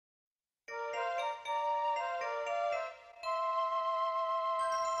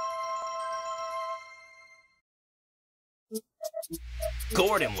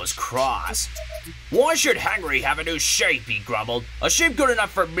Gordon was cross. "Why should Henry have a new shape?" he grumbled. "A shape good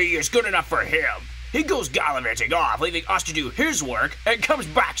enough for me is good enough for him. He goes gallivanting off, leaving us to do his work, and comes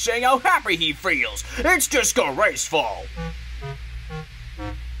back saying how happy he feels. It's disgraceful."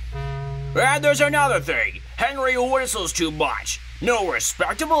 "And there's another thing. Henry whistles too much. No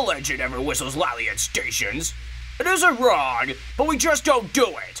respectable legend ever whistles loudly at stations. It isn't wrong, but we just don't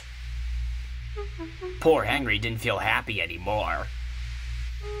do it." Poor Henry didn't feel happy anymore.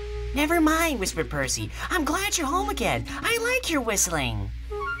 "Never mind," whispered Percy. "I'm glad you're home again. I like your whistling."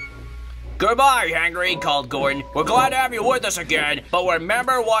 "Goodbye, Henry," called Gordon. "We're glad to have you with us again, but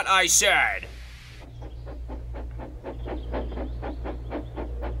remember what I said."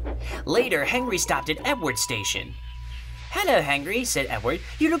 Later, Henry stopped at Edward's station. "Hello, Henry," said Edward.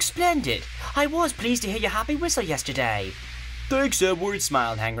 "You look splendid. I was pleased to hear your happy whistle yesterday." "Thanks, Edward,"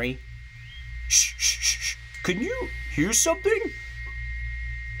 smiled Henry. Shh, shh, shh, shh. Can you hear something?"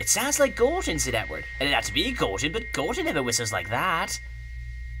 "It sounds like Gordon," said Edward. "It'd have to be Gordon, but Gordon never whistles like that."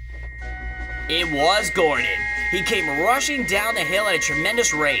 It was Gordon. He came rushing down the hill at a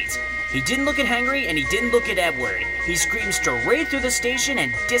tremendous rate. He didn't look at Henry and he didn't look at Edward. He screamed straight through the station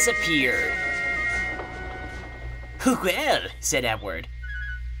and disappeared. "Well," said Edward.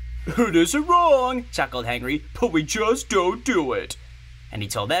 "It isn't wrong," chuckled Henry, "but we just don't do it." And he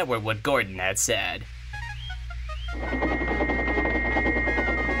told Edward what Gordon had said.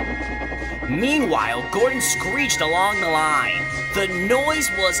 Meanwhile, Gordon screeched along the line. The noise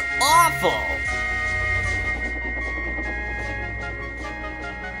was awful.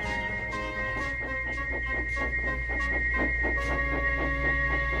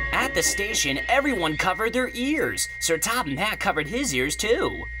 At the station, everyone covered their ears. Sir Topham Hatt covered his ears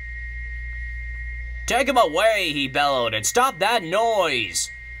too. "Take him away," he bellowed, "and stop that noise."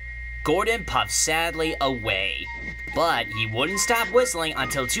 Gordon puffed sadly away, but he wouldn't stop whistling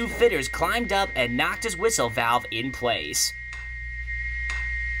until two fidders climbed up and knocked his whistle valve in place.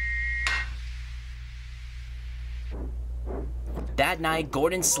 That night,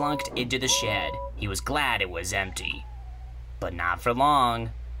 Gordon slunk into the shed. He was glad it was empty, but not for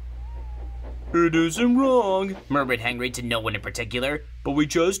long. "It isn't wrong," murmured Henry to no one in particular, "but we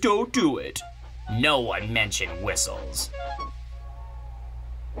just don't do it." No one mentioned whistles.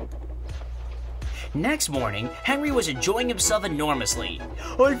 Next morning, Henry was enjoying himself enormously.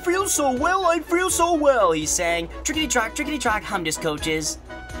 I feel so well, he sang. "Trickety-trock, hummed his coaches."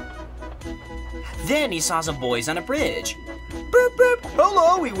 Then he saw some boys on a bridge. "Boop, boop,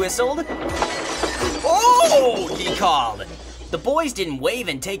 hello," he whistled. "Oh," he called. The boys didn't wave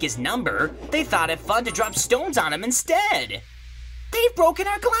and take his number. They thought it fun to drop stones on him instead. "They've broken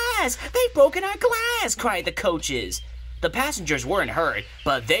our glass! They've broken our glass!" cried the coaches. The passengers weren't hurt,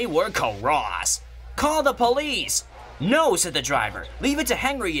 but they were cross. "Call the police!" "No," said the driver. "Leave it to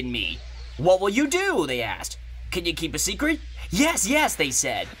Henry and me." "What will you do?" they asked. "Can you keep a secret?" "Yes, yes," they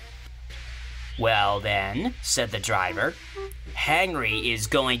said. "Well then," said the driver, "Henry is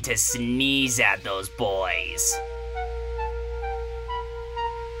going to sneeze at those boys."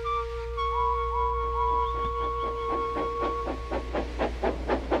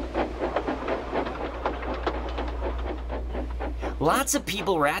 Lots of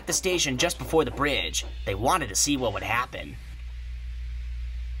people were at the station just before the bridge. They wanted to see what would happen.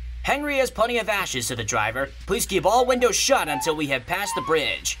 "Henry has plenty of ashes," said the driver. "Please keep all windows shut until we have passed the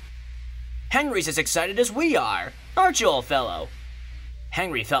bridge." "Henry's as excited as we are. Aren't you, old fellow?"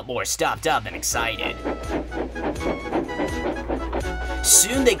 Henry felt more stuffed up than excited.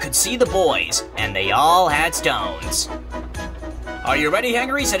 Soon they could see the boys, and they all had stones. "Are you ready,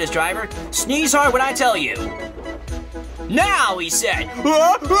 Henry?" said his driver. "Sneeze hard when I tell you." "Now," he said.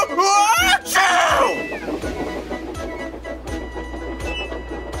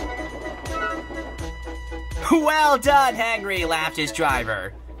 "Well done, Henry," laughed his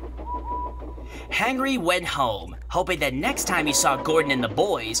driver. Henry went home, hoping that next time he saw Gordon and the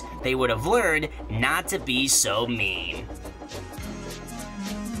boys, they would have learned not to be so mean.